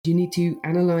You need to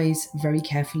analyze very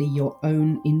carefully your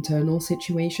own internal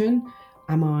situation.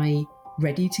 Am I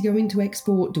ready to go into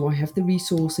export? Do I have the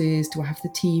resources? Do I have the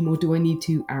team? Or do I need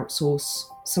to outsource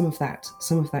some of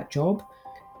that job?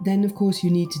 Then, of course, you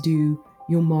need to do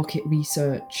your market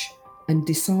research and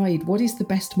decide what is the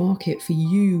best market for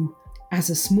you as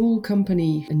a small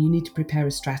company, and you need to prepare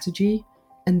a strategy.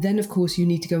 And then, of course, you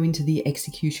need to go into the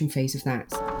execution phase of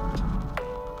that.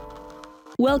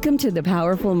 Welcome to the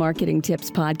Powerful Marketing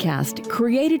Tips Podcast,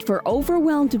 created for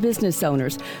overwhelmed business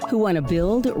owners who want to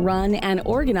build, run, and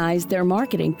organize their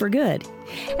marketing for good.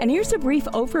 And here's a brief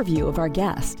overview of our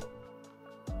guest.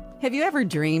 Have you ever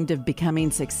dreamed of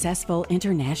becoming successful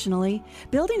internationally?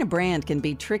 Building a brand can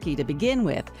be tricky to begin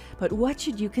with, but what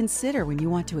should you consider when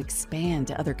you want to expand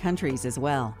to other countries as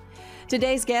well?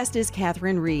 Today's guest is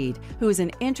Catherine Reed, who is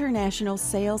an international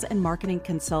sales and marketing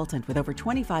consultant with over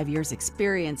 25 years'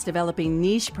 experience developing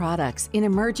niche products in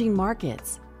emerging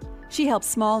markets. She helps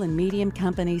small and medium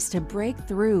companies to break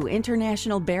through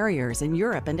international barriers in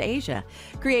Europe and Asia,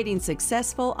 creating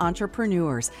successful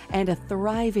entrepreneurs and a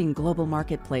thriving global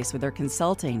marketplace with her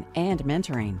consulting and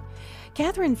mentoring.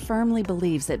 Catherine firmly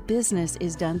believes that business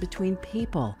is done between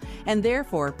people and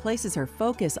therefore places her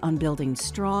focus on building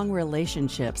strong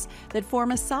relationships that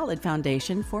form a solid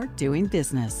foundation for doing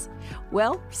business.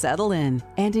 Well, settle in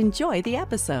and enjoy the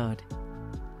episode.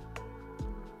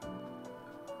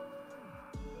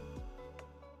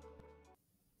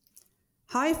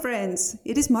 Hi friends,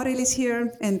 it is Mari-Liis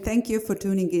here and thank you for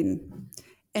tuning in.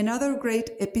 Another great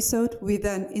episode with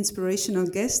an inspirational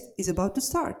guest is about to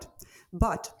start.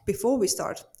 But before we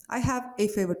start, I have a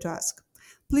favor to ask.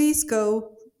 Please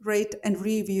go rate and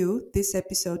review this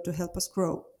episode to help us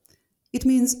grow. It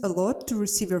means a lot to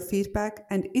receive your feedback,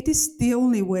 and it is the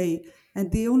only way and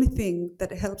the only thing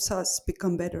that helps us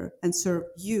become better and serve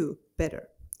you better.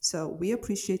 So we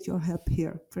appreciate your help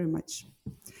here very much.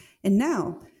 And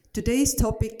now, today's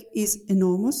topic is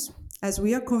enormous, as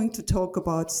we are going to talk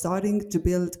about starting to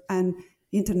build an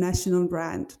international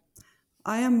brand.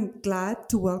 I am glad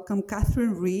to welcome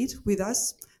Catherine Reed with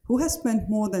us, who has spent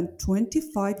more than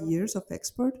 25 years of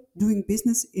expert doing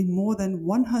business in more than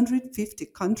 150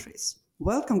 countries.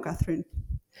 Welcome, Catherine.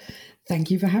 Thank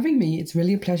you for having me. It's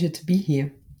really a pleasure to be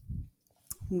here.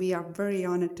 We are very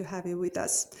honored to have you with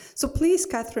us. So please,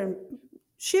 Catherine,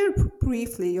 share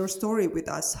briefly your story with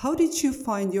us. How did you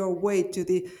find your way to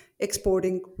the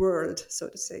exporting world, so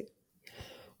to say?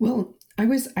 Well, I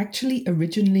was actually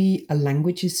originally a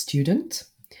languages student,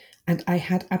 and I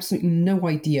had absolutely no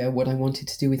idea what I wanted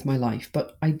to do with my life,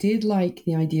 but I did like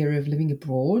the idea of living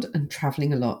abroad and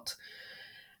traveling a lot.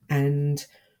 And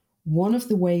one of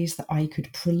the ways that I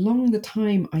could prolong the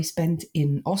time I spent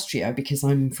in Austria, because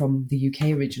I'm from the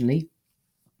UK originally,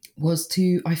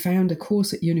 I found a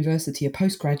course at university, a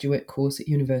postgraduate course at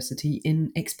university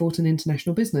in export and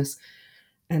international business.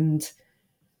 And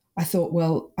I thought,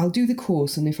 well, I'll do the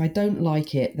course, and if I don't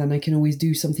like it, then I can always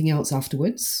do something else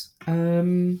afterwards.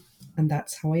 And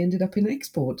that's how I ended up in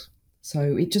export.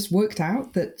 So it just worked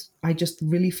out that I just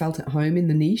really felt at home in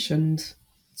the niche, and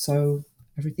so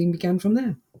everything began from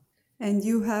there. And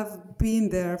you have been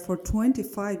there for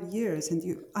 25 years, and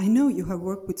I know you have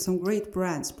worked with some great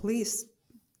brands. Please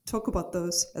talk about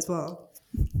those as well.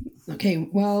 Okay,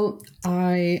 well,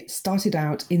 I started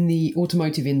out in the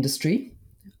automotive industry,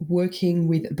 working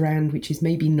with a brand which is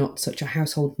maybe not such a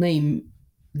household name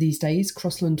these days,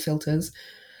 Crossland Filters.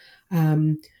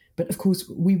 But of course,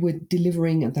 we were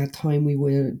delivering at that time, we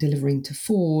were delivering to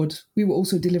Ford. We were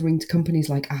also delivering to companies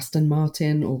like Aston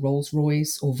Martin or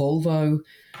Rolls-Royce or Volvo,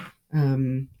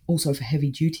 also for heavy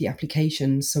duty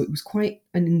applications. So it was quite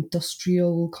an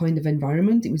industrial kind of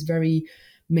environment. It was very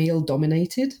male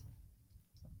dominated.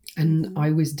 And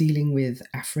I was dealing with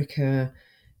Africa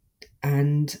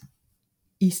and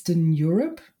Eastern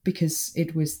Europe, because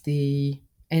it was the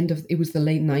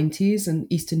late 90s,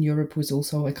 and Eastern Europe was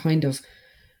also a kind of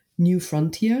new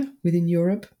frontier within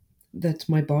Europe, that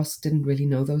my boss didn't really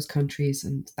know those countries,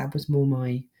 and that was more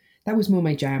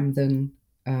my jam than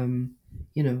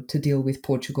to deal with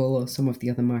Portugal or some of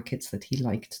the other markets that he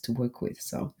liked to work with.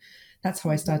 So that's how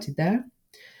I started there.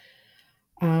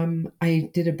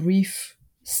 I did a brief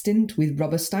stint with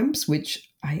rubber stamps, which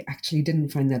I actually didn't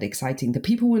find that exciting. The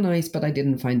people were nice, but I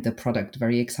didn't find the product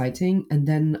very exciting. And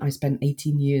then I spent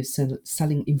 18 years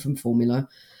selling infant formula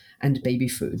and baby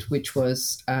food, which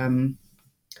was a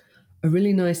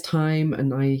really nice time,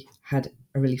 and I had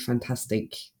a really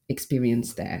fantastic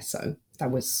experience there. So that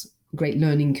was a great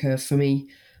learning curve for me.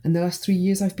 And the last 3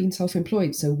 years I've been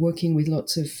self-employed, so working with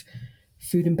lots of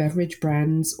food and beverage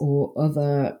brands or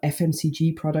other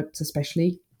FMCG products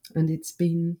especially. And it's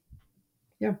been,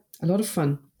 a lot of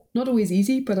fun. not always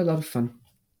easy, but a lot of fun.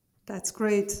 That's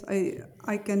great.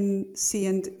 I can see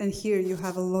and hear you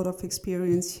have a lot of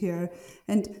experience here.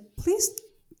 And please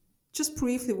just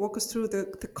briefly walk us through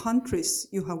the countries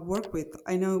you have worked with.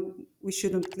 I know we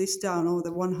shouldn't list down all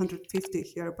the 150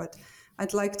 here, but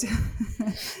I'd like to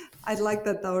I'd like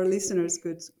that our listeners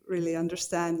could really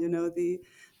understand, the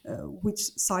which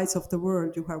sides of the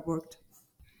world you have worked.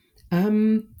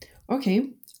 Okay.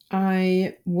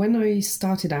 When I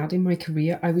started out in my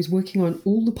career, I was working on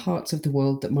all the parts of the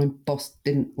world that my boss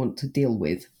didn't want to deal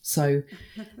with. So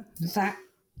that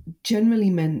generally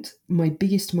meant my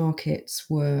biggest markets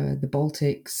were the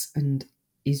Baltics and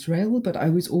Israel, but I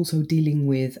was also dealing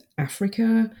with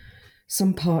Africa,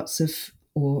 some parts of,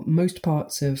 or most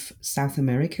parts of South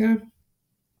America.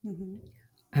 Mm-hmm.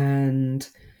 And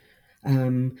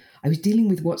I was dealing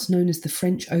with what's known as the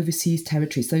French Overseas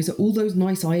Territories. Those are all those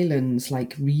nice islands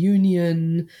like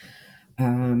Reunion,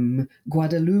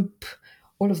 Guadeloupe.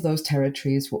 All of those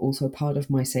territories were also part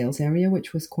of my sales area,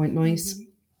 which was quite nice. Mm-hmm.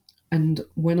 And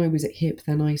when I was at HIP,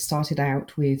 then I started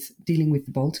out with dealing with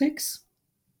the Baltics.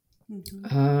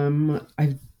 Mm-hmm.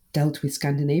 I've dealt with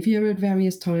Scandinavia at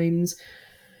various times,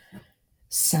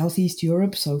 Southeast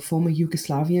Europe, so former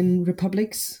Yugoslavian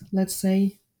republics, let's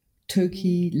say,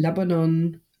 Turkey,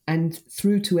 Lebanon, and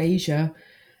through to Asia.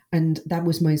 And that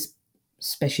was my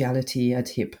speciality at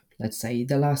HIP, let's say.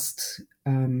 The last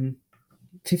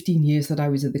 15 years that I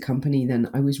was at the company, then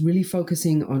I was really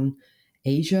focusing on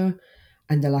Asia,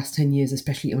 and the last 10 years,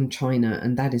 especially on China.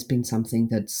 And that has been something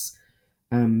that's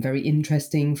very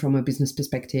interesting from a business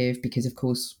perspective, because, of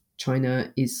course,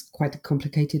 China is quite a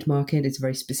complicated market. It's a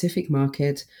very specific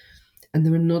market. And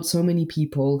there are not so many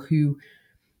people who,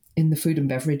 in the food and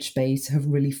beverage space, have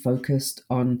really focused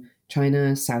on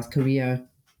China, South Korea,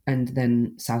 and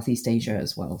then Southeast Asia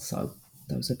as well. So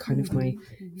those are kind of my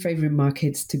favorite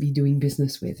markets to be doing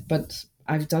business with. But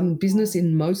I've done business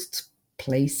in most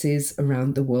places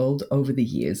around the world over the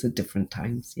years at different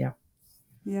times. Yeah.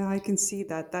 Yeah, I can see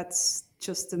that. That's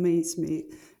just amazing,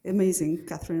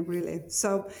 Catherine, really.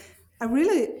 So I'd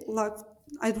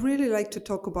really like to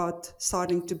talk about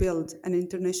starting to build an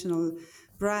international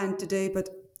brand today, but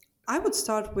I would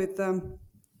start with,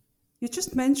 you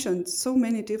just mentioned so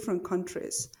many different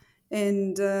countries,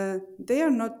 and they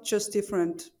are not just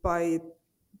different by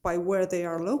where they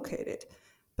are located,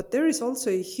 but there is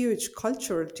also a huge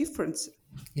cultural difference,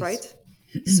 yes. Right?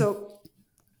 So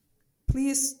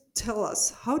please tell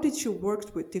us, how did you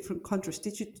work with different countries?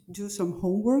 Did you do some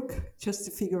homework just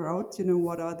to figure out,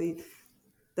 what are the,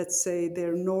 let's say,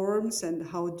 their norms, and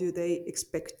how do they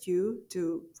expect you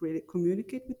to really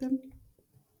communicate with them?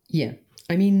 Yeah.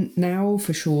 I mean, now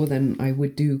for sure, then I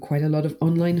would do quite a lot of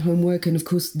online homework. And of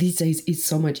course, these days it's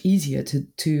so much easier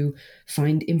to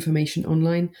find information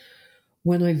online.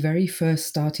 When I very first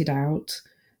started out,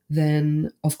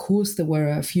 then of course there were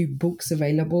a few books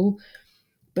available,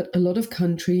 but a lot of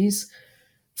countries,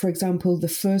 for example, the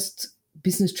first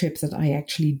business trip that I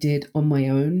actually did on my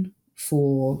own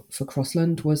for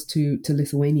Crossland was to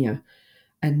Lithuania.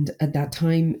 And at that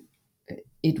time,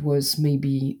 it was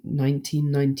maybe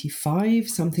 1995,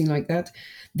 something like that.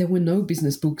 There were no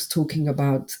business books talking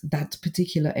about that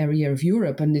particular area of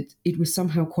Europe. And it was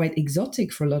somehow quite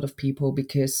exotic for a lot of people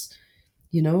because,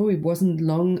 it wasn't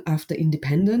long after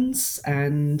independence,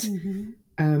 and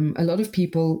a lot of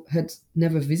people had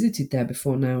never visited there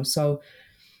before now. So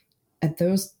at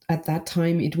that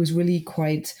time, it was really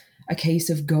quite a case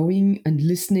of going and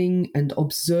listening and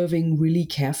observing really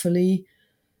carefully.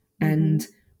 And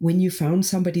when you found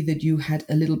somebody that you had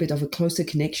a little bit of a closer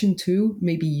connection to,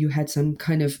 maybe you had some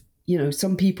kind of,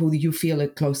 some people that you feel a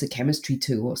closer chemistry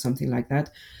to or something like that,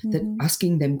 that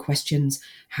asking them questions,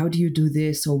 how do you do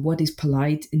this, or what is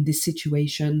polite in this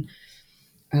situation,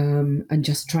 and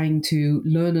just trying to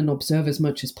learn and observe as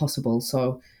much as possible.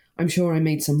 So I'm sure I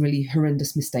made some really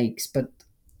horrendous mistakes, but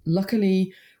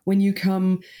luckily when you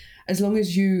come, as long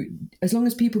as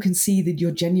people can see that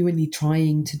you're genuinely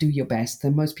trying to do your best,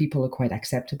 then most people are quite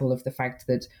acceptable of the fact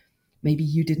that maybe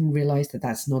you didn't realize that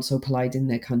that's not so polite in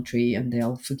their country, and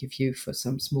they'll forgive you for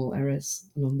some small errors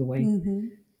along the way.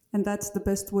 And that's the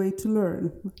best way to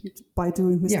learn, by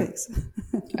doing mistakes.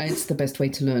 Yeah. It's the best way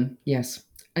to learn, yes.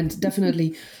 And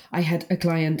definitely, I had a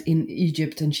client in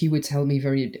Egypt, and she would tell me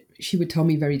very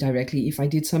directly if I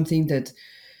did something that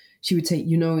she would say,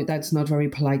 that's not very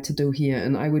polite to do here.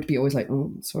 And I would be always like,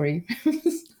 oh, sorry.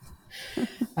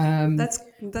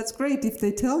 That's great if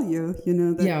they tell you,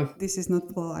 that this is not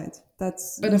polite. But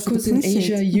of course, in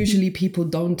Asia, usually people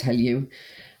don't tell you.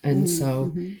 And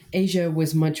so Asia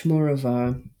was much more of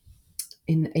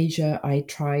in Asia, I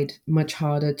tried much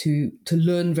harder to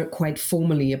learn quite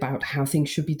formally about how things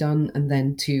should be done, and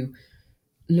then to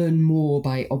learn more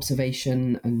by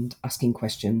observation and asking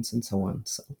questions and so on.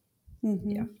 So,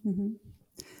 yeah.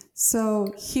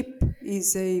 So HIP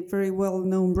is a very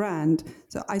well-known brand.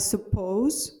 So I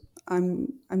suppose I'm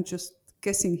just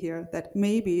guessing here that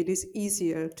maybe it is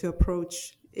easier to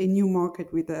approach a new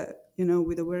market with a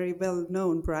very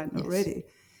well-known brand already.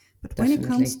 But definitely.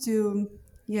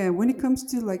 when it comes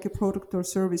to like a product or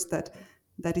service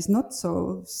that is not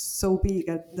so big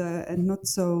and not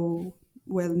so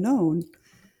well known,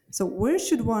 so where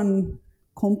should one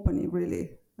company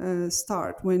really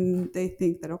start when they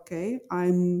think that, okay,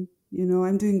 I'm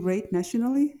doing great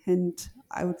nationally and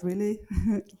I would really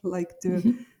like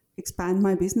to expand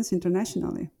my business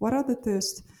internationally? What are the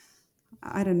first,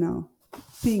 I don't know,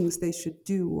 things they should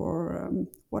do, or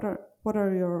what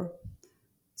are your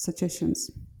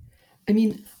suggestions? I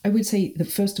mean, I would say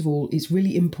that first of all, it's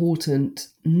really important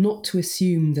not to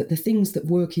assume that the things that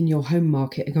work in your home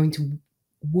market are going to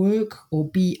work or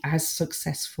be as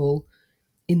successful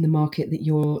in the market that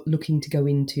you're looking to go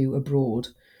into abroad.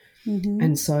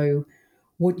 And so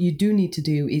what you do need to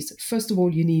do is, first of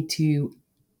all, you need to,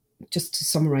 just to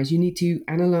summarize, you need to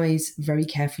analyze very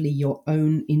carefully your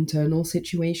own internal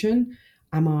situation.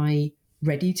 Am I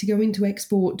ready to go into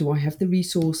export? Do I have the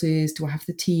resources? Do I have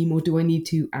the team? Or do I need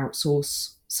to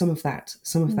outsource some of that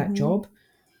job?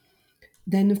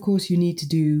 Then, of course, you need to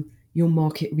do your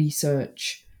market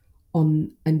research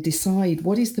on and decide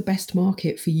what is the best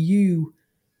market for you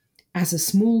as a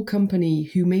small company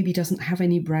who maybe doesn't have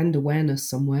any brand awareness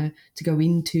somewhere to go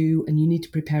into, and you need to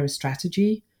prepare a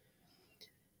strategy.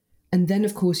 And then,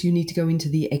 of course, you need to go into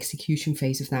the execution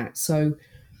phase of that. So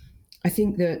I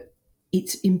think that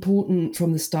it's important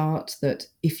from the start that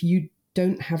if you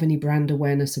don't have any brand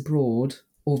awareness abroad,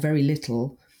 or very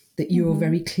little, that you're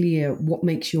very clear what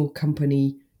makes your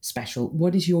company special.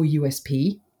 What is your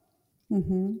USP?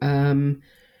 And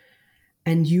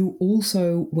you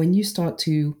also, when you start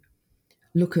to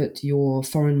look at your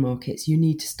foreign markets, you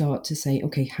need to start to say,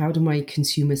 okay, how do my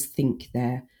consumers think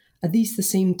there? Are these the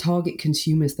same target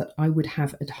consumers that I would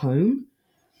have at home?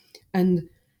 And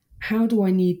how do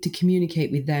I need to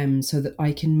communicate with them so that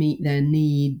I can meet their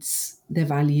needs, their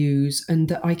values, and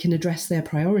that I can address their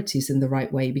priorities in the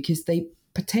right way? Because they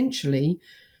potentially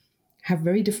have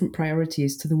very different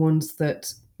priorities to the ones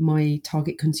that my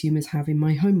target consumers have in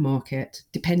my home market,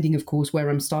 depending, of course, where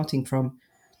I'm starting from.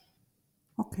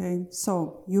 Okay,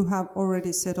 so you have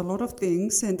already said a lot of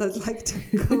things, and I'd like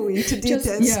to go into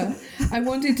details. I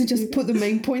wanted to just put the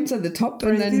main points at the top,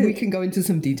 and then we can go into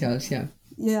some details.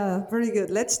 Yeah, very good.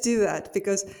 Let's do that,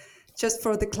 because just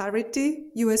for the clarity,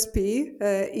 USP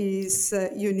is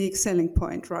a unique selling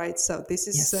point, right? So this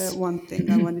is one thing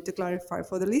I wanted to clarify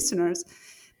for the listeners.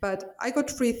 But I got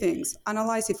three things: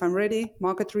 analyze if I'm ready,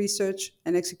 market research,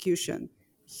 and execution.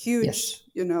 Huge,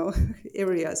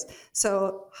 areas.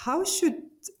 So how should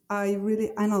I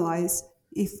really analyze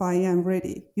if I am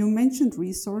ready? You mentioned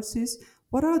resources.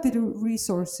 What are the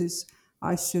resources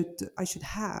I should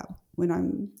have when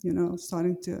I'm,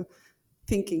 starting to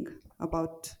thinking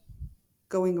about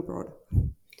going abroad?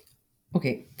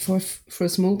 Okay, for a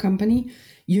small company,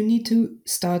 you need to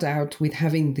start out with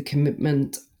having the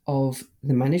commitment of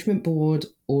the management board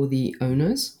or the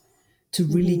owners to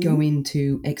really go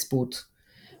into export.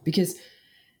 Because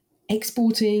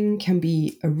exporting can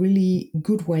be a really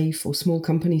good way for small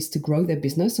companies to grow their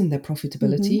business and their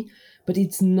profitability, but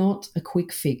it's not a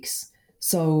quick fix.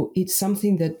 So it's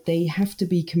something that they have to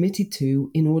be committed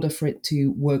to in order for it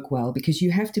to work well, because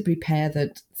you have to prepare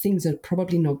that things are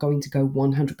probably not going to go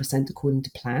 100% according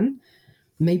to plan.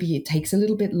 Maybe it takes a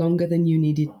little bit longer than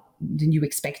you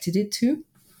expected it to.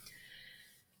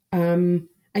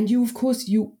 And you, of course,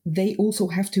 they also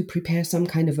have to prepare some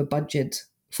kind of a budget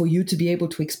for you to be able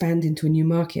to expand into a new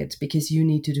market, because you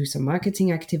need to do some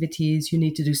marketing activities, you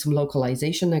need to do some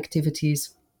localization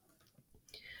activities.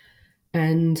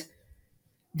 And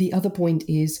the other point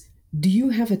is, do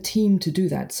you have a team to do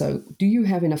that? So do you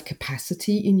have enough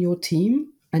capacity in your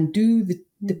team? And do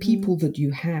the people that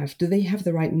you have, do they have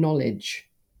the right knowledge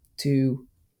to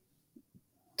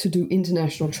do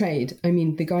international trade? I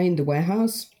mean, the guy in the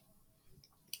warehouse,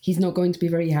 he's not going to be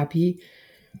very happy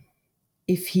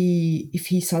if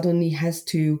he suddenly has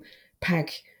to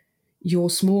pack your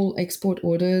small export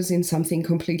orders in something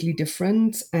completely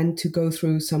different and to go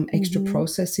through some extra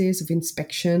processes of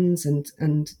inspections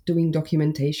and doing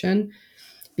documentation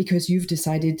because you've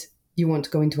decided you want to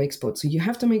go into export. So you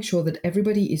have to make sure that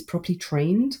everybody is properly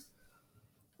trained,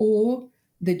 or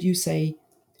that you say,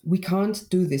 we can't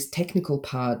do this technical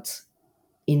part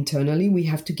internally, we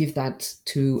have to give that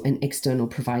to an external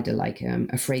provider, like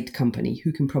a freight company,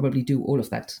 who can probably do all of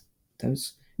that,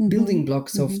 those building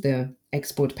blocks of the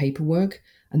export paperwork,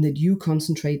 and that you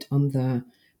concentrate on the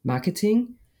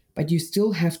marketing. But you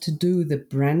still have to do the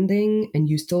branding, and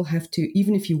you still have to,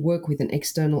 even if you work with an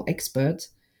external expert,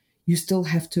 you still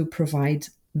have to provide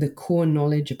the core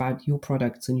knowledge about your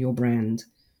products and your brand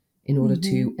in order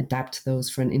to adapt those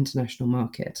for an international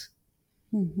market.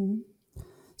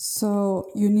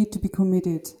 So you need to be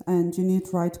committed and you need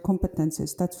right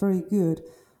competencies. That's very good.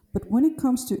 But when it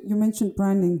comes to, you mentioned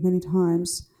branding many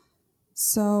times.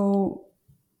 So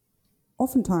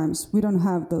oftentimes we don't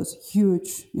have those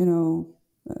huge,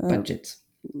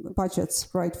 budgets,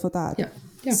 right, for that.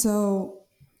 Yeah. So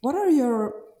what are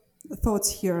your thoughts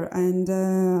here? And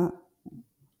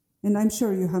I'm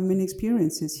sure you have many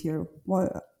experiences here.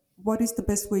 What is the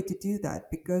best way to do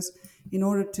that? Because in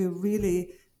order to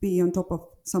really be on top of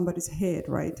somebody's head,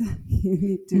 right, you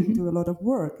need to do a lot of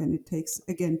work, and it takes,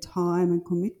 again, time and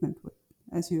commitment,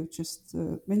 as you just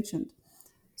mentioned.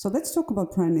 So let's talk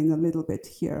about branding a little bit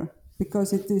here,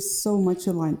 because it is so much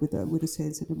aligned with the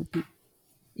sales and everything.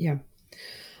 Yeah.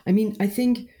 I mean, I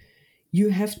think you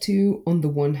have to, on the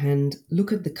one hand,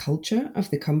 look at the culture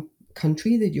of the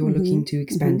country that you're looking to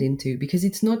expand into, because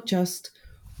it's not just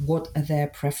what are their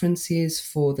preferences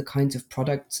for the kinds of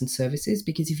products and services.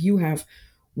 Because if you have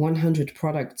 100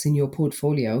 products in your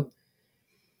portfolio,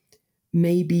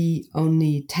 maybe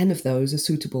only 10 of those are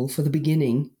suitable for the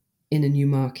beginning in a new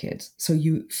market. So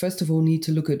you first of all need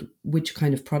to look at which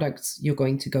kind of products you're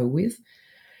going to go with,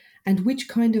 and which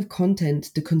kind of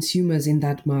content the consumers in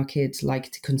that market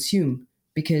like to consume.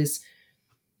 Because,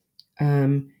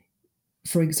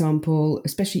 for example,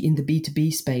 especially in the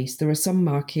B2B space, there are some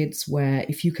markets where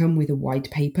if you come with a white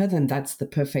paper, then that's the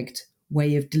perfect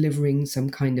way of delivering some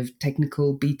kind of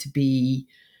technical B2B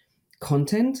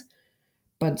content.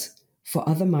 But for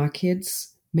other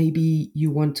markets, maybe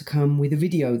you want to come with a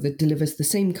video that delivers the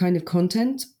same kind of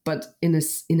content, but in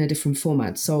a different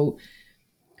format. So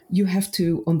you have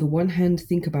to, on the one hand,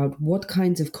 think about what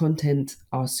kinds of content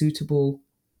are suitable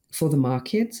for the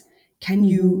market. Can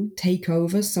you take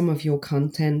over some of your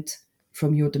content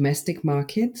from your domestic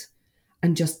market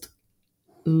and just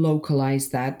localize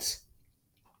that,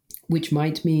 which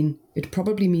might mean, it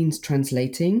probably means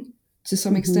translating to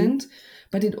some extent,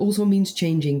 but it also means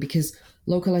changing, because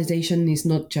localization is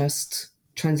not just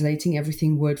translating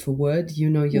everything word for word. You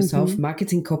know yourself,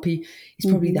 marketing copy is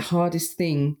probably the hardest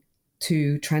thing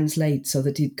to translate so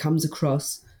that it comes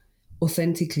across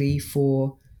authentically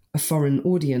for a foreign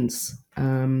audience.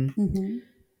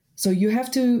 So you have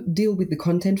to deal with the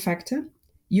content factor.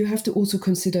 You have to also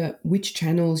consider which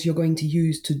channels you're going to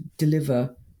use to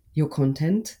deliver your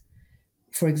content.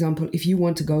 For example, if you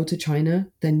want to go to China,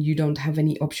 then you don't have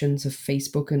any options of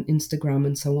Facebook and Instagram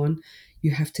and so on.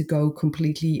 You have to go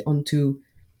completely onto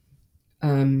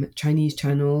Chinese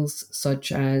channels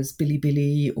such as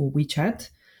Bilibili or WeChat.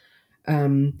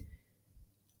 And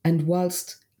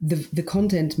whilst the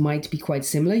content might be quite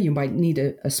similar, you might need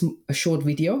a short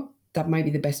video. That might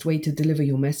be the best way to deliver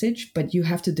your message, but you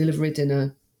have to deliver it in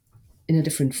a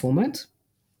different format.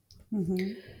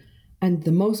 And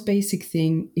the most basic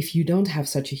thing, if you don't have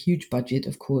such a huge budget,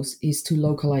 of course, is to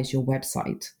localize your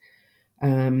website.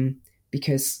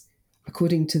 Because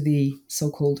according to the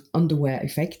so-called underwear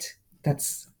effect,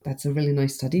 that's a really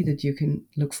nice study that you can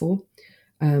look for.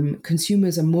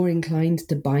 Consumers are more inclined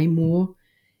to buy more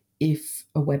if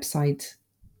a website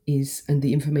is, and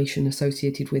the information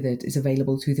associated with it is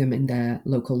available to them in their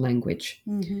local language.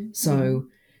 So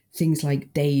things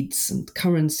like dates and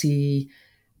currency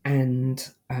and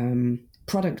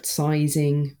product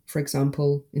sizing, for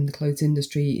example, in the clothes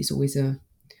industry is always a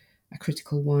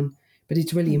critical one. But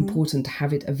it's really important to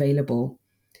have it available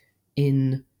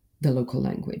in the local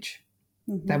language.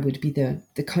 That would be the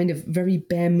kind of very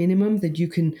bare minimum that you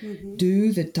can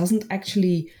do, that doesn't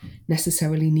actually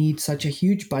necessarily need such a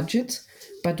huge budget,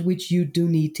 but which you do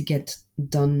need to get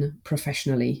done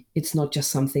professionally. It's not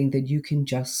just something that you can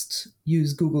just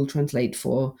use Google Translate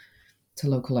for to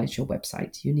localize your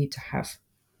website. You need to have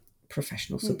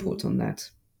professional support on that.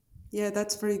 Yeah,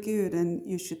 that's very good. And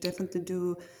you should definitely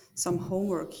do some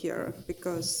homework here,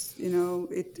 because,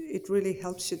 it really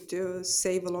helps you to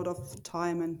save a lot of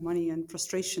time and money and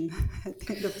frustration at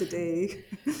the end of the day.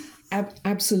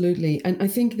 Absolutely. And I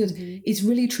think that it's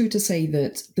really true to say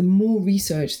that the more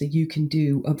research that you can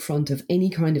do upfront of any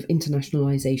kind of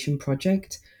internationalization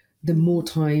project, the more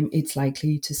time it's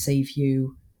likely to save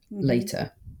you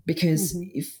later. Because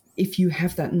if you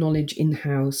have that knowledge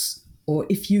in-house, or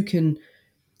if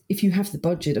if you have the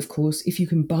budget, of course, if you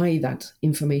can buy that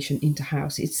information into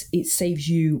house, it saves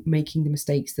you making the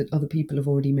mistakes that other people have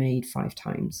already made 5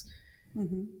 times.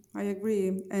 Mm-hmm. I agree.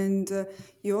 And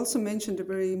you also mentioned a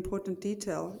very important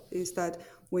detail is that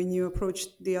when you approach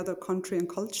the other country and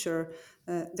culture,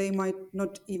 they might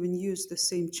not even use the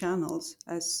same channels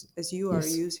as you are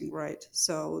using, right?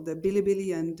 So the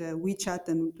Bilibili and WeChat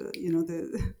and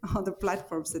the other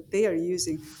platforms that they are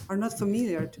using are not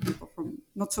familiar to people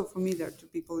not so familiar to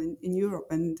people in Europe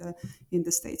and in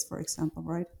the States, for example,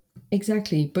 right?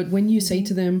 Exactly. But when you say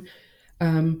to them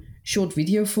short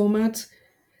video format,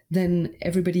 then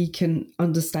everybody can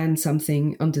understand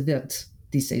something under that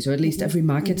these days, or at least every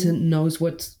marketer knows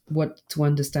what to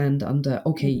understand under,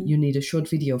 okay, you need a short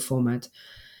video format.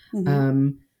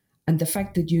 And the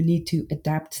fact that you need to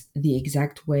adapt the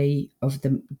exact way of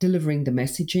delivering the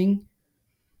messaging,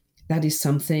 that is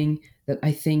something that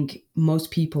I think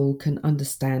most people can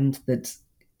understand, that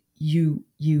you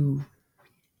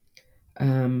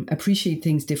appreciate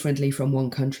things differently from one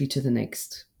country to the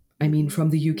next. I mean,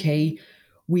 from the UK,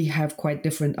 we have quite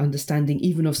different understanding,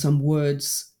 even of some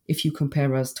words, if you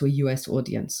compare us to a US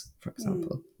audience, for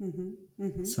example.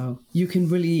 So you can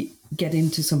really get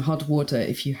into some hot water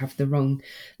if you have the wrong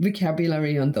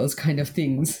vocabulary on those kind of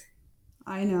things.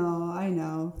 I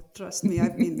know. Trust me,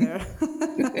 I've been there.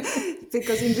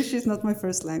 Because English is not my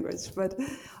first language. But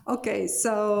okay,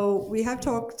 so we have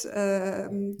talked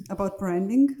about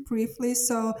branding briefly.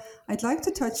 So I'd like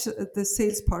to touch the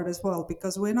sales part as well,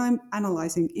 because when I'm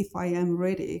analyzing if I am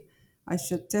ready, I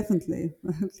should definitely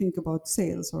think about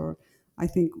sales, or I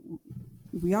think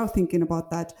we are thinking about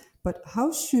that. But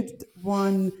how should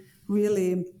one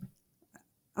really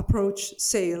approach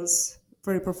sales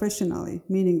very professionally,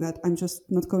 meaning that I'm just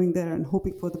not going there and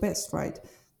hoping for the best, right?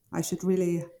 I should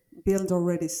really build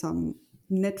already some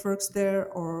networks there,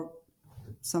 or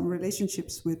some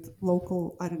relationships with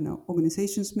local,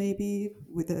 organizations, maybe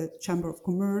with a chamber of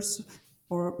commerce,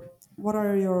 or what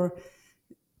are your,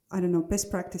 best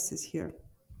practices here?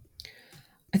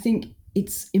 I think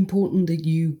it's important that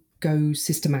you go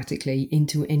systematically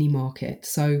into any market.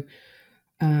 So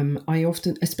I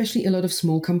often, especially a lot of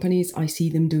small companies, I see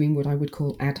them doing what I would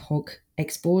call ad hoc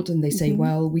export. And they say,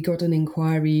 well, we got an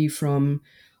inquiry from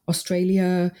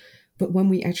Australia, but when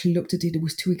we actually looked at it, it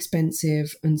was too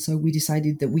expensive. And so we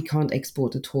decided that we can't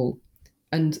export at all.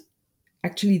 And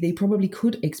actually, they probably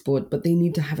could export, but they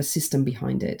need to have a system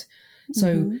behind it.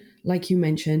 So like you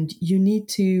mentioned, you need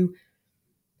to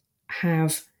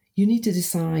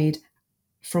decide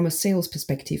from a sales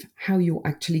perspective how you're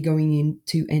actually going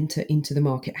to enter into the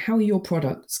market, how your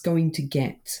product's going to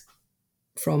get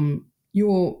from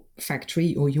your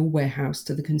factory or your warehouse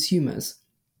to the consumers.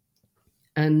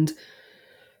 And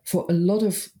for a lot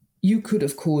of,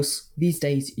 these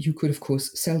days, you could, of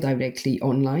course, sell directly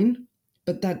online,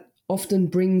 but that often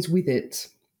brings with it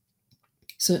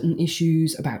certain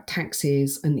issues about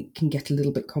taxes, and it can get a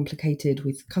little bit complicated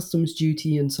with customs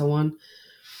duty and so on.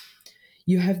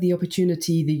 You have the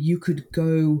opportunity that you could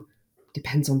go,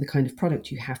 depends on the kind of product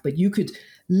you have, but you could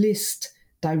list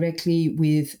directly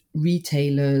with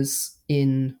retailers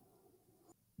in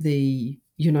the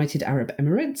United Arab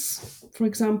Emirates, for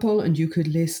example, and you could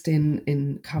list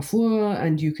in Carrefour,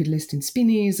 and you could list in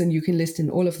Spinneys, and you can list in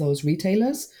all of those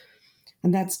retailers.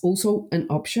 And that's also an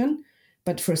option.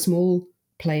 But for a small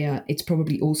player, it's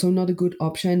probably also not a good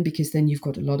option, because then you've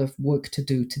got a lot of work to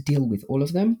do to deal with all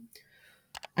of them.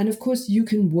 And of course, you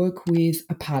can work with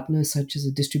a partner such as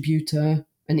a distributor,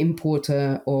 an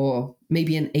importer, or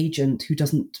maybe an agent who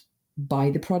doesn't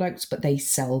buy the products, but they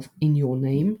sell in your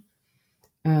name.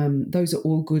 Those are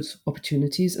all good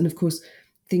opportunities. And of course,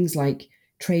 things like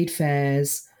trade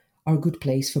fairs are a good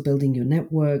place for building your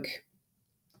network.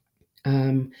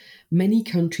 Many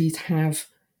countries have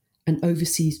an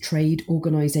overseas trade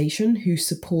organization who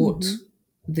support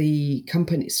the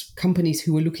companies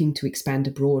who are looking to expand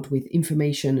abroad with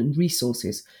information and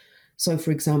resources. So,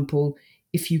 for example,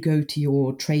 if you go to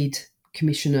your trade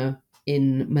commissioner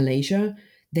in Malaysia,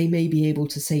 they may be able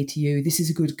to say to you, this is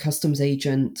a good customs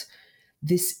agent,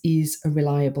 this is a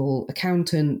reliable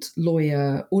accountant,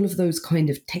 lawyer, all of those kind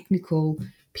of technical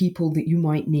people that you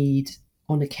might need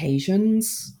on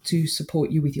occasions to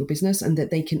support you with your business, and that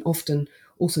they can often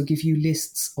also give you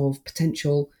lists of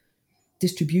potential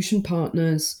distribution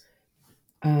partners,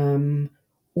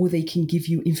 or they can give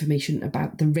you information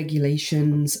about the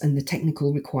regulations and the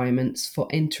technical requirements for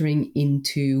entering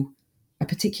into a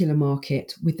particular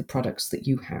market with the products that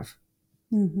you have.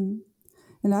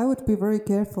 And I would be very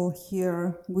careful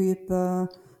here with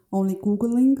only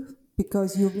Googling,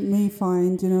 because you may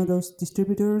find, those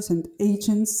distributors and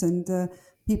agents and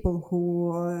people who,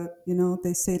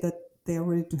 they say that they are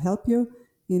ready to help you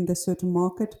in the certain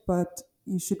market, but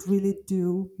you should really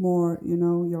do more,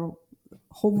 your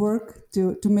homework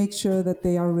to make sure that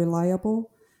they are reliable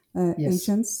Yes.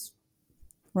 agents,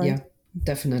 right? Yeah,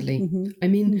 definitely. I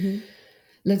mean,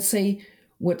 let's say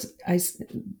what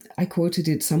I quoted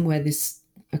it somewhere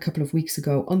a couple of weeks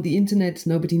ago. On the internet,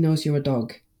 nobody knows you're a dog,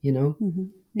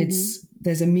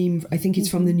 There's a meme, I think it's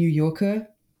from the New Yorker,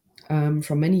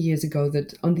 from many years ago,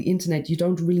 that on the internet, you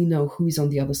don't really know who is on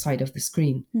the other side of the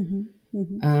screen.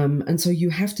 And so you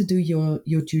have to do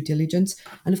your due diligence.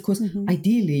 And of course,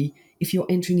 ideally, if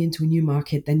you're entering into a new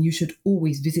market, then you should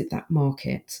always visit that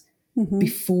market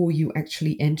before you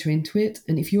actually enter into it.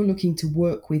 And if you're looking to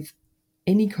work with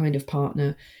any kind of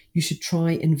partner, you should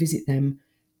try and visit them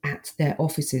at their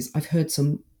offices. I've heard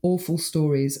some awful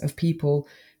stories of people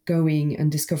going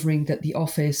and discovering that the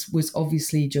office was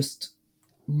obviously just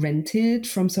rented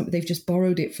from they've just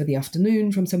borrowed it for the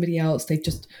afternoon from somebody else. They've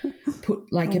just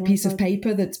put like a piece of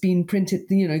paper that's been printed,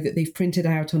 that they've printed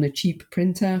out on a cheap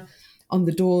printer on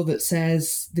the door that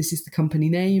says this is the company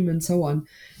name and so on.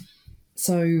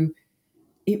 So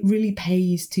it really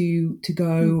pays to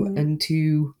go and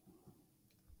to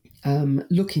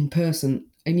look in person.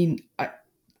 I mean,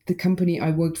 the company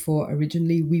I worked for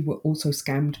originally, we were also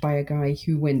scammed by a guy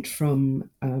who went from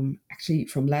from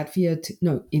Latvia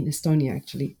in Estonia,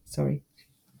 actually. Sorry.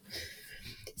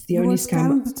 It's the only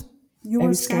scam. You were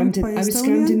scammed by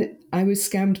Estonian? I was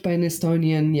scammed by an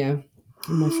Estonian,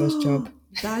 in my first job.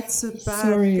 That's a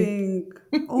bad thing.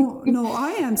 Oh, no,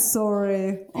 I am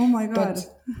sorry. Oh my God.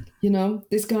 But,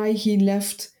 this guy, he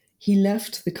left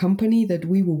the company that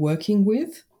we were working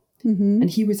with. And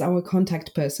he was our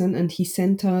contact person, and he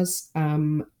sent us a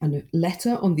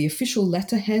letter on the official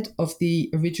letterhead of the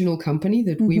original company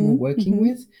that we were working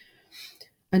with,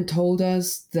 and told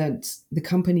us that the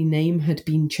company name had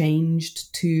been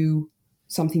changed to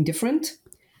something different,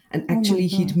 and actually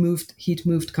he'd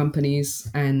moved companies,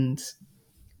 and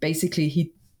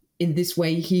basically in this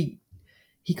way he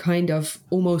kind of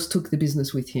almost took the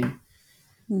business with him.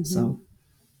 So.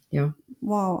 Yeah.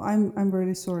 Wow, I'm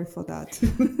really sorry for that.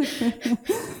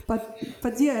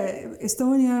 but yeah,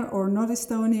 Estonia or not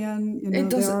Estonian,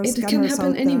 it can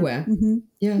happen anywhere.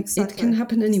 Yeah, exactly. It can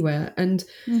happen anywhere. And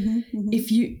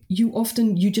if you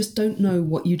often, you just don't know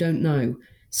what you don't know.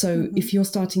 So if you're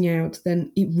starting out,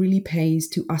 then it really pays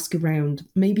to ask around.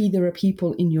 Maybe there are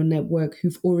people in your network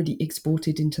who've already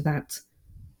exported into that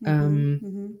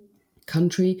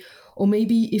country. Or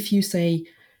maybe if you say,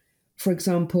 for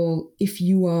example, if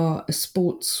you are a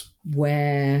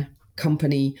sportswear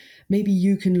company, maybe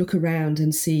you can look around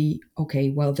and see, okay,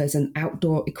 well, there's an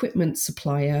outdoor equipment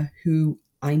supplier who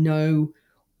I know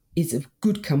is a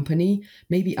good company.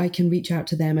 Maybe I can reach out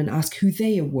to them and ask who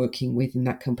they are working with in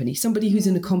that company. Somebody who's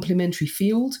in a complementary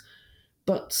field,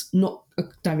 but not a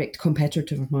direct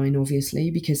competitor of mine,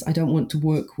 obviously, because I don't want to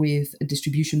work with a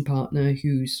distribution partner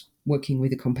who's working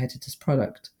with a competitor's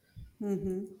product.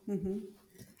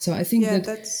 So I think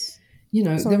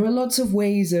there are lots of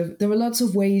ways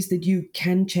that you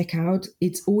can check out.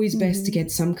 It's always best to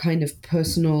get some kind of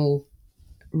personal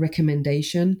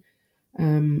recommendation.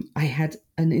 I had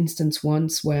an instance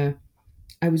once where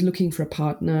I was looking for a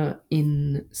partner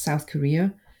in South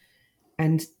Korea,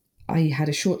 and I had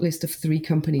a short list of 3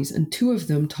 companies, and 2 of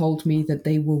them told me that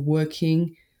they were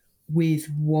working with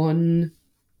one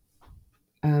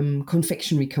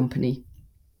confectionery company.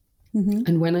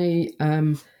 And when I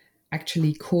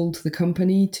actually called the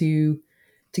company to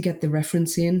get the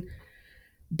reference in,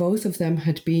 both of them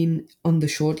had been on the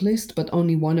short list, but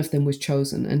only one of them was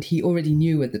chosen. And he already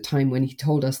knew at the time when he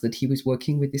told us that he was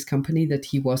working with this company that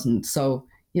he wasn't. So,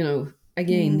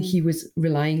 again, he was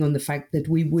relying on the fact that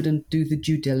we wouldn't do the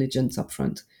due diligence up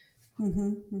front.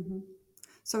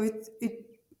 So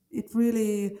it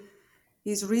really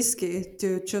is risky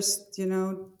to just,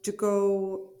 to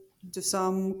go to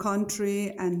some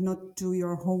country and not do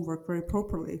your homework very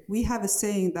properly. We have a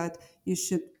saying that you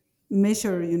should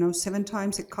measure, 7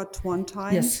 times a cut 1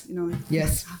 time. Yes.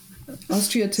 Yes.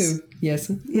 Austria too.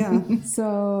 Yes. Yeah.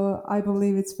 So I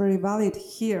believe it's very valid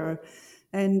here.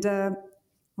 And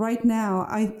right now,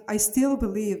 I still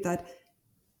believe that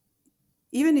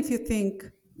even if you think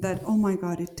that, oh my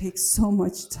God, it takes so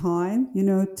much time,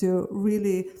 to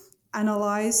really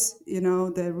analyze,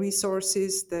 the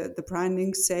resources, the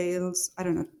branding, sales, I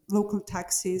don't know, local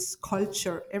taxes,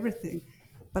 culture, everything.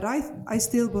 But I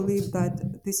still believe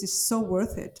that this is so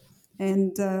worth it.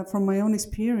 And from my own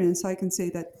experience, I can say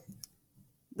that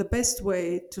the best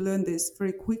way to learn this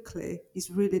very quickly is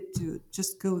really to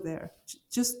just go there.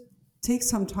 Just take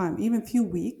some time, even a few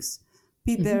weeks,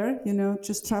 be there,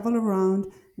 just travel around,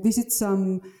 visit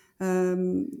some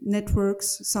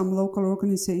networks, some local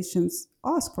organizations,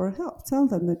 ask for help, tell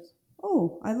them that,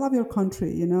 oh, I love your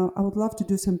country, I would love to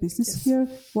do some business here.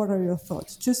 What are your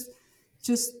thoughts? Just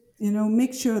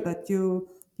make sure that you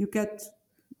get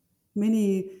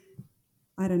many,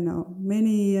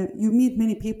 you meet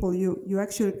many people, you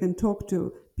actually can talk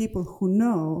to people who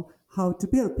know how to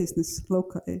build business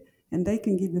locally, and they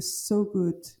can give you so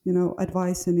good,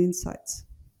 advice and insights.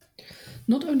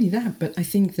 Not only that, but I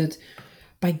think that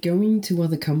by going to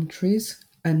other countries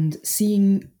and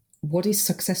seeing what is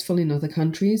successful in other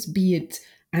countries, be it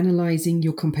analyzing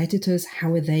your competitors,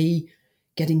 how are they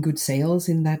getting good sales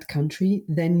in that country,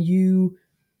 then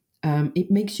it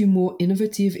makes you more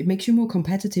innovative, it makes you more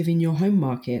competitive in your home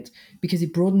market, because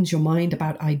it broadens your mind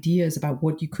about ideas about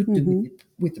what you could do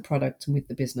with the product and with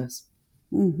the business.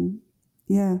 Mm-hmm.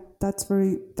 Yeah, that's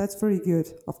very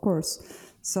good, of course.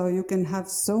 So you can have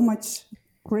so much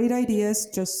great ideas,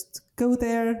 just go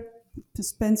there to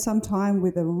spend some time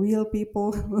with the real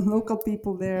people, local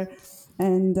people there,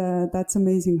 and that's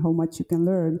amazing how much you can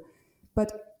learn.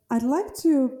 But I'd like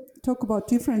to talk about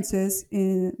differences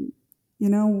in,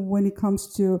 when it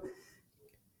comes to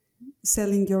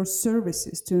selling your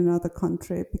services to another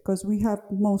country, because we have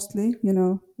mostly,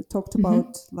 talked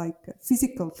about like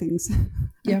physical things.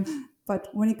 Yeah. But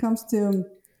when it comes to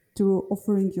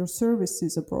offering your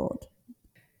services abroad,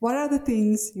 what are the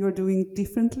things you're doing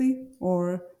differently,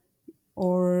 or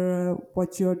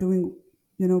what you're doing,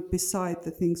 beside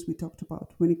the things we talked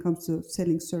about when it comes to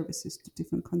selling services to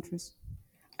different countries?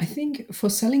 I think for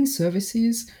selling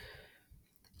services,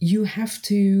 you have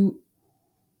to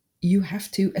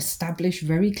establish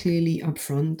very clearly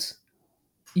upfront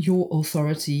your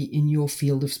authority in your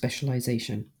field of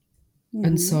specialization.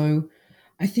 And so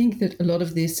I think that a lot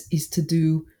of this is to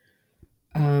do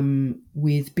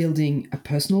with building a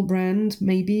personal brand,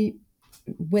 maybe,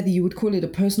 whether you would call it a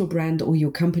personal brand or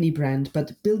your company brand,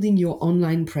 but building your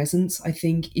online presence, I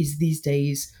think, is these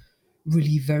days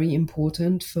really very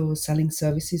important for selling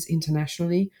services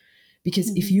internationally.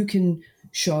 Because if you can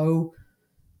show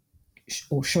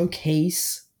or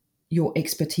showcase your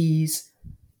expertise,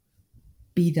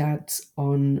 be that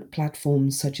on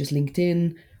platforms such as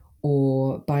LinkedIn,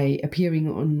 or by appearing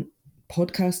on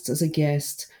podcasts as a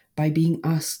guest, by being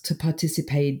asked to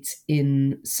participate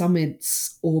in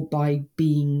summits, or by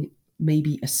being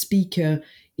maybe a speaker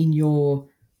in your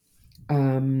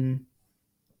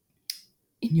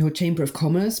chamber of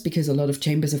commerce, because a lot of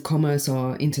chambers of commerce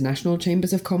are international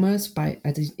chambers of commerce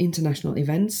at international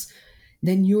events,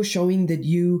 then you're showing that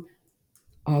you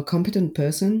are a competent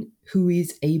person who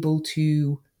is able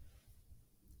to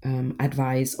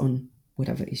advise on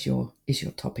whatever is your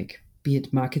topic, be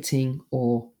it marketing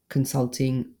or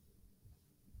consulting,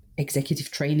 executive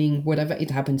training, whatever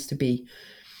it happens to be.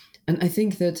 And I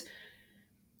think that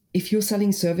if you're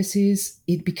selling services,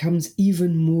 it becomes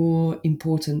even more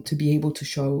important to be able to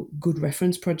show good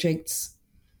reference projects.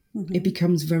 It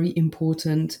becomes very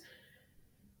important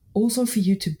also for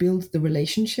you to build the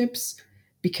relationships,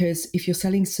 because if you're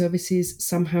selling services,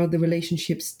 somehow the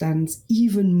relationship stands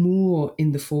even more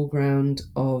in the foreground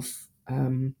of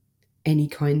any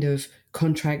kind of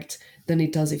contract than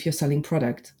it does if you're selling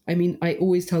product. I mean, I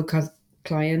always tell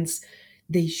clients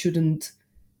they shouldn't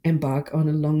embark on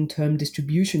a long-term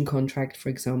distribution contract, for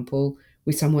example,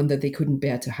 with someone that they couldn't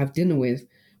bear to have dinner with.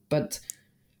 But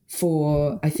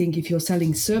I think if you're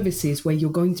selling services where you're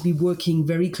going to be working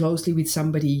very closely with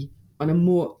somebody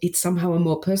on it's somehow a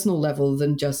more personal level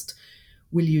than just,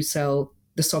 will you sell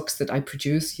the socks that I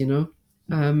produce,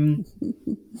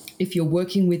 if you're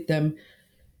working with them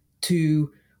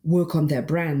to work on their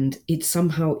brand, it's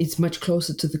much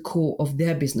closer to the core of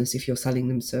their business if you're selling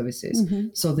them services.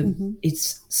 So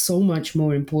it's so much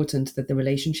more important that the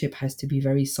relationship has to be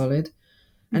very solid.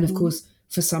 And of course,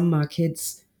 for some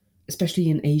markets, especially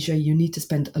in Asia, you need to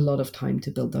spend a lot of time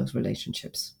to build those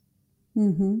relationships.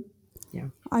 Yeah,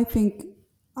 I think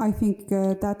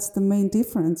that's the main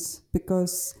difference,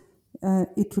 because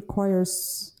it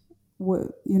requires, a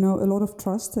lot of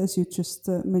trust, as you just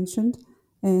mentioned,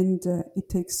 and it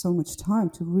takes so much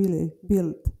time to really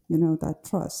build, that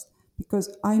trust.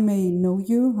 Because I may know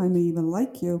you, I may even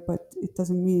like you, but it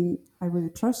doesn't mean I really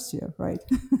trust you, right?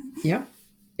 Yeah,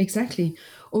 exactly.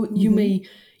 Or you may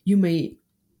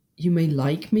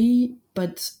like me,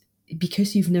 but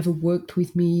because you've never worked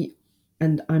with me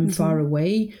and I'm far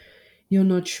away, you're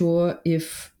not sure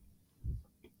if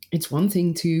it's one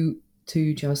thing to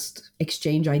just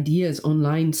exchange ideas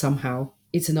online somehow.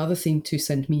 It's another thing to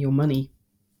send me your money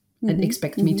and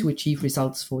expect me to achieve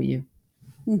results for you.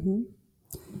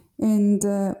 And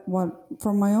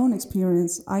from my own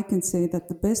experience, I can say that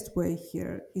the best way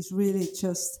here is really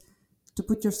just to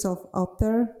put yourself out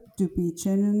there, to be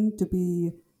genuine, to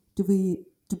be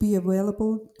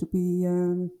available, to be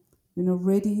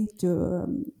ready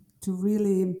to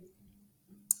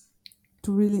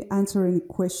really answer any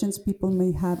questions people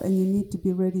may have, and you need to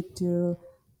be ready to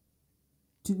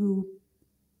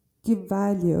give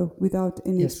value without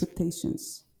any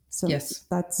expectations. So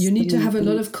that's you need to have a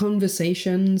lot of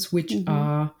conversations which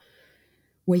are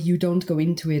where you don't go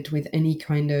into it with any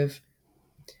kind of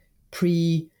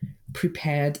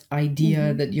prepared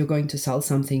idea that you're going to sell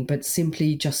something, but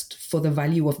simply just for the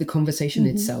value of the conversation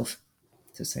itself,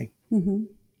 to say. Yeah,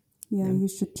 you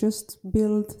should just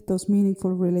build those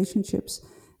meaningful relationships,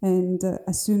 and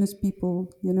as soon as people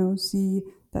see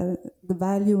the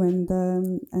value and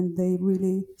they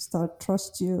really start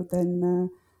trust you, then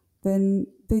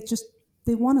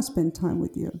they want to spend time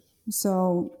with you.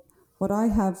 So what I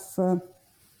have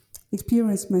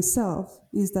experienced myself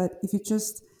is that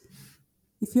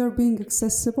if you're being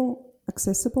accessible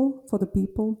for the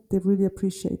people, they really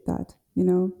appreciate that,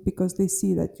 because they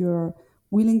see that you're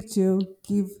willing to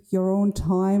give your own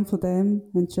time for them,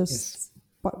 and just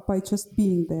by just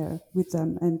being there with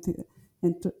them and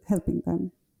to helping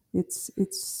them. It's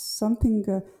something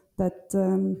that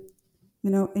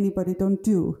anybody don't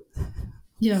do.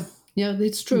 Yeah,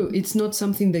 it's true. It's not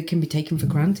something that can be taken for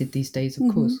granted these days, of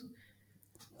course.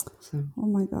 So. Oh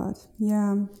my God,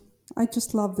 yeah. I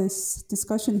just love this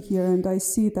discussion here, and I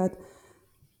see that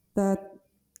there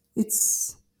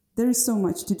is so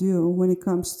much to do when it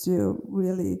comes to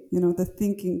really, the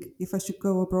thinking if I should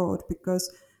go abroad, because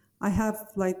I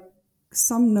have like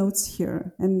some notes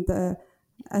here, and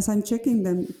as I'm checking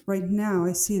them right now,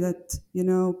 I see that,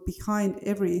 behind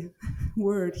every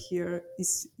word here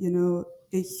is,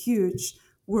 a huge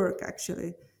work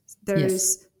actually.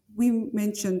 We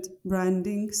mentioned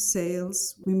branding,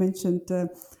 sales, we mentioned,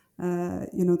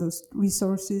 those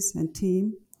resources and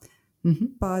team,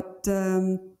 but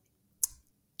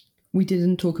we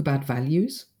didn't talk about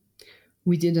values.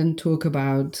 We didn't talk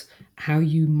about how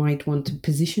you might want to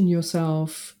position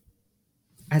yourself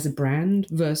as a brand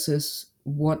versus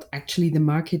what actually the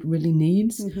market really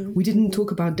needs. We didn't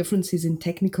talk about differences in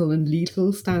technical and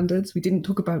legal standards. We didn't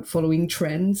talk about following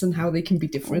trends and how they can be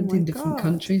different in different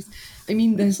countries. I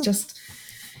mean, there's just,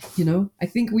 I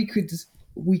think we could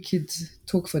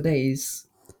talk for days.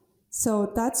 So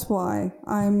that's why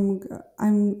I'm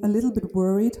a little bit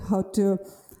worried how to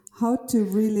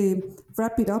really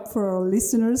wrap it up for our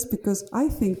listeners, because I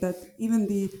think that even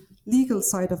the legal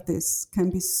side of this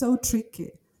can be so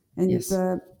tricky, and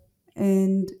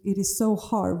it is so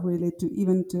hard really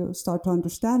to start to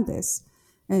understand this.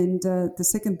 And the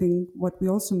second thing, what we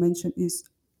also mentioned, is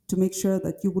to make sure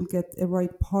that you will get a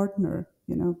right partner,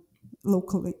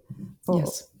 locally,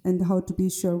 and how to be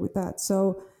sure with that.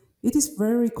 So it is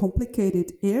very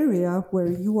complicated area where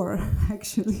you are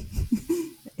actually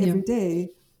every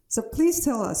day. So please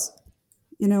tell us,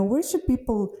 where should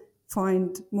people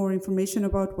find more information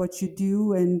about what you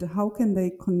do, and how can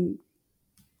they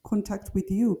contact with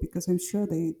you? Because I'm sure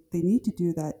they need to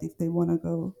do that if they want to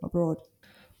go abroad.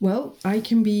 Well, I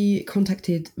can be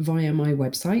contacted via my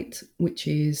website, which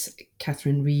is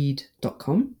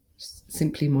catherinereed.com,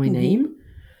 simply my name.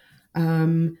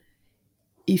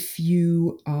 If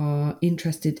you are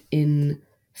interested in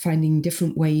finding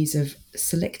different ways of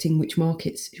selecting which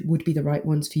markets would be the right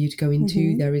ones for you to go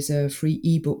into, there is a free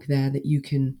ebook there that you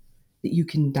can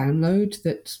download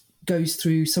that goes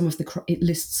through it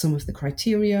lists some of the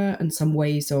criteria and some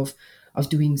ways of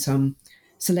doing some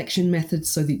selection methods,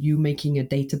 so that you're making a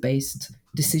data-based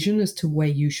decision as to where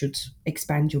you should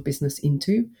expand your business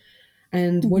into.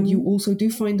 And what you also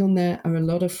do find on there are a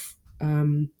lot of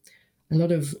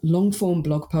long form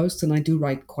blog posts, and I do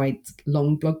write quite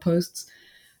long blog posts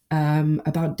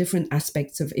about different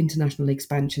aspects of international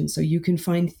expansion. So you can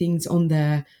find things on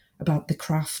there about the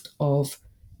craft of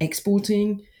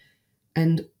exporting,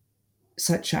 and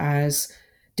such as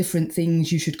different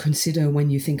things you should consider when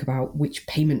you think about which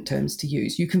payment terms to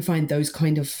use. You can find those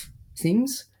kind of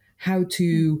things, how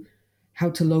to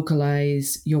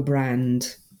localize your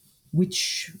brand,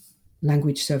 which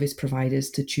language service providers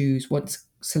to choose, what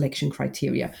selection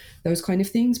criteria, those kind of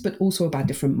things, but also about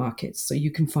different markets. So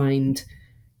you can find,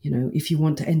 if you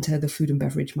want to enter the food and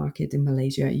beverage market in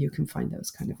Malaysia, you can find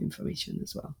those kind of information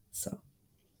as well. So,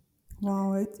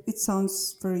 wow, it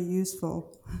sounds very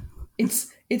useful.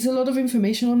 It's a lot of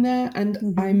information on there,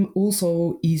 and I'm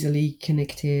also easily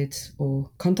connected or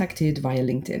contacted via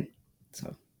LinkedIn.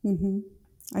 So,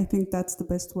 I think that's the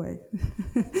best way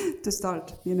to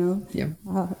start, Yeah.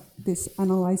 This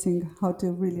analyzing how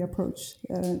to really approach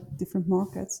different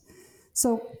markets.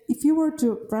 So if you were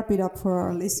to wrap it up for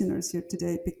our listeners here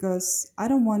today, because I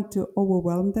don't want to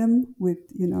overwhelm them with,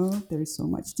 there is so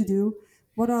much to do.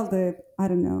 What are the,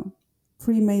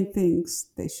 3 main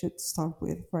things they should start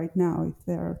with right now if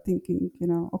they're thinking,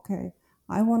 okay,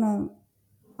 I want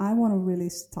to really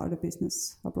start a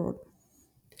business abroad?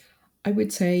 I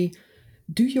would say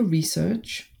do your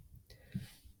research.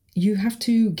 You have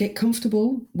to get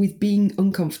comfortable with being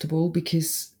uncomfortable,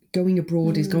 because going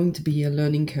abroad is going to be a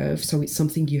learning curve. So it's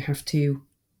something you have to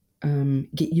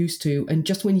get used to. And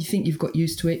just when you think you've got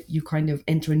used to it, you kind of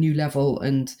enter a new level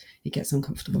and it gets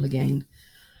uncomfortable again.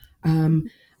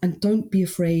 And don't be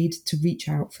afraid to reach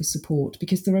out for support,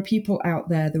 because there are people out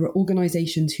there, there are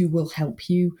organizations who will help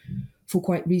you for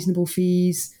quite reasonable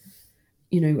fees.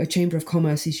 A chamber of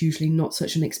commerce is usually not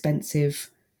such an expensive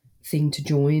thing to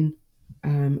join,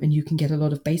 and you can get a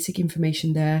lot of basic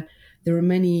information there. There are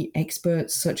many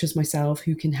experts such as myself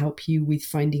who can help you with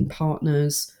finding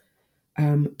partners,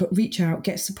 but reach out,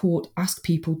 get support, ask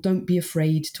people. Don't be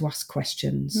afraid to ask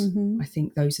questions. I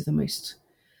think those are the most.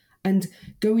 And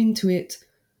go into it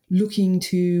looking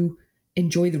to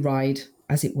enjoy the ride,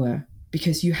 as it were,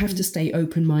 because you have to stay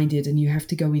open-minded and you have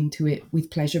to go into it with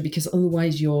pleasure, because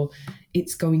otherwise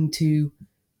it's going to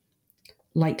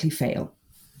likely fail,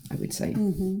 I would say.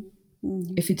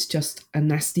 If it's just a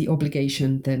nasty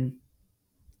obligation, then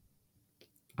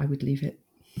I would leave it.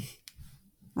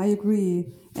 I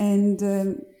agree. And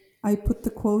I put the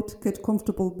quote, get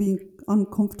comfortable being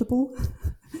uncomfortable.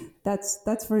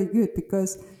 That's very good,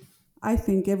 because I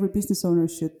think every business owner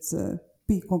should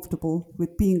be comfortable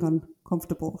with being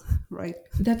uncomfortable, right?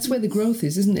 That's where the growth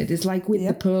is, isn't it? It's like with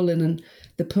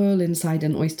the pearl inside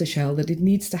an oyster shell, that it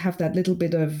needs to have that little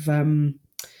bit of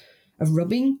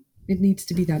rubbing. It needs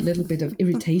to be that little bit of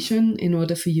irritation in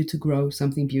order for you to grow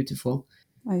something beautiful.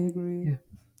 I agree.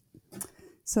 Yeah.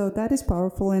 So that is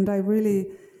powerful, and I really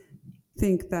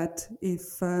think that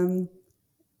if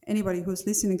anybody who's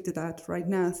listening to that right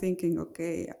now thinking,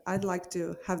 okay, I'd like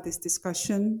to have this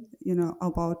discussion,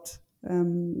 about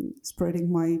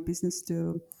spreading my business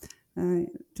to an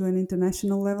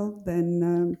international level,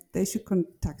 then they should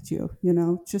contact you,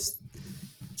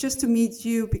 just to meet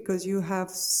you, because you have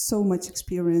so much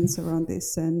experience around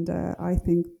this. And I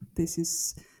think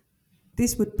this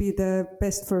would be the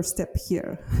best first step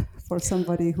here for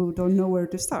somebody who don't know where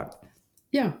to start.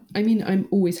 Yeah, I mean, I'm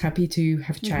always happy to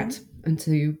have chat and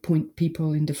to point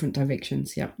people in different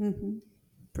directions. Yeah.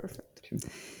 Perfect.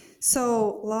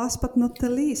 So last but not the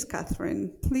least,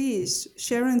 Catherine, please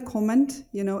share and comment,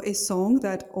 a song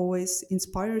that always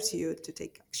inspires you to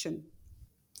take action.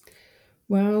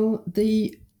 Well,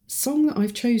 the song that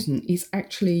I've chosen is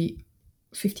actually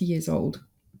 50 years old.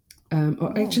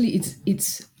 Actually,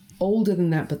 it's older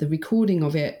than that, but the recording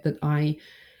of it that I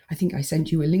think I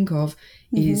sent you a link of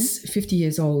is 50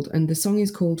 years old. And the song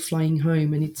is called Flying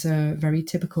Home. And it's a very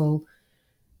typical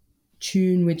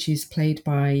tune, which is played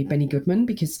by Benny Goodman,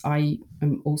 because I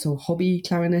am also a hobby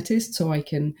clarinetist. So I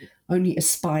can only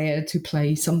aspire to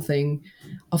play something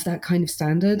of that kind of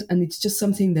standard. And it's just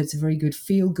something that's a very good,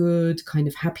 feel good, kind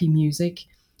of happy music.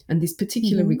 And this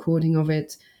particular recording of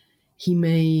it, he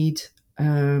made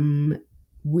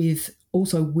with a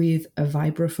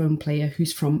vibraphone player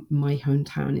who's from my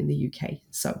hometown in the UK.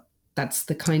 So that's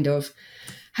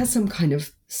has some kind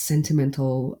of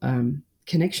sentimental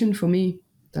connection for me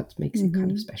that makes it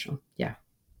kind of special. Yeah.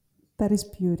 That is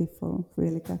beautiful,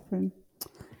 really, Catherine.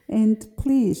 And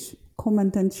please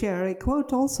comment and share a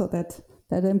quote also that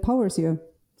empowers you.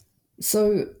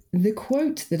 So the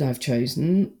quote that I've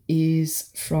chosen is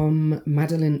from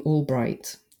Madeleine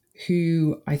Albright,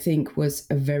 who I think was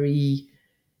a very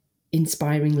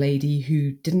inspiring lady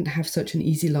who didn't have such an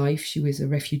easy life. She was a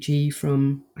refugee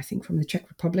from the Czech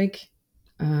Republic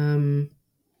during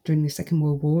the Second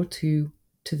World War to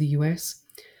the US.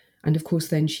 And of course,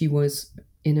 then she was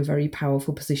in a very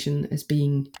powerful position as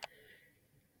being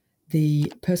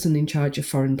the person in charge of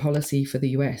foreign policy for the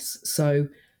US. So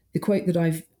the quote that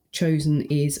I've chosen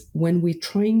is, when we're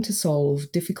trying to solve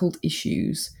difficult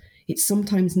issues, it's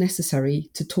sometimes necessary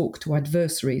to talk to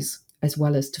adversaries as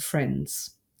well as to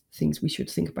friends. Things we should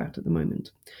think about at the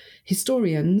moment.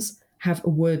 Historians have a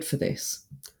word for this,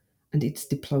 and it's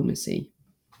diplomacy.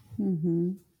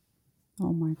 Oh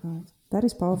my God, that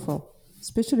is powerful,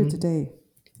 especially today.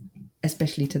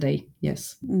 Especially today,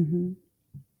 yes.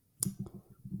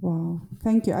 Wow,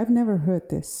 thank you. I've never heard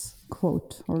this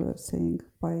quote or saying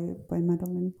by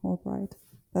Madeleine Albright.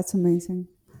 That's amazing.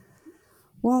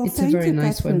 Well, it's thank a very you,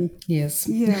 nice Catherine. one. Yes.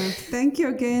 Yeah, thank you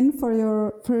again for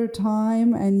your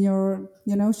time and your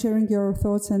sharing your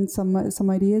thoughts and some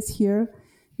ideas here.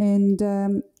 And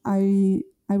I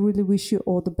really wish you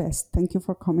all the best. Thank you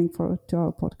for coming to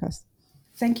our podcast.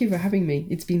 Thank you for having me.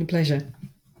 It's been a pleasure.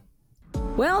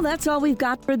 Well, that's all we've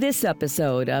got for this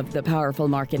episode of the Powerful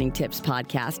Marketing Tips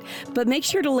podcast. But make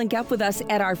sure to link up with us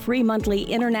at our free monthly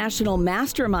international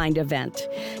mastermind event.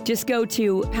 Just go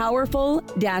to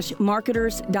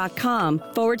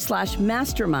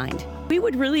powerful-marketers.com/mastermind. We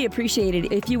would really appreciate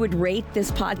it if you would rate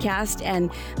this podcast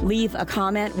and leave a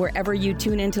comment wherever you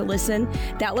tune in to listen.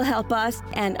 That will help us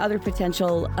and other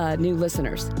potential new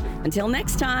listeners. Until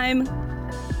next time.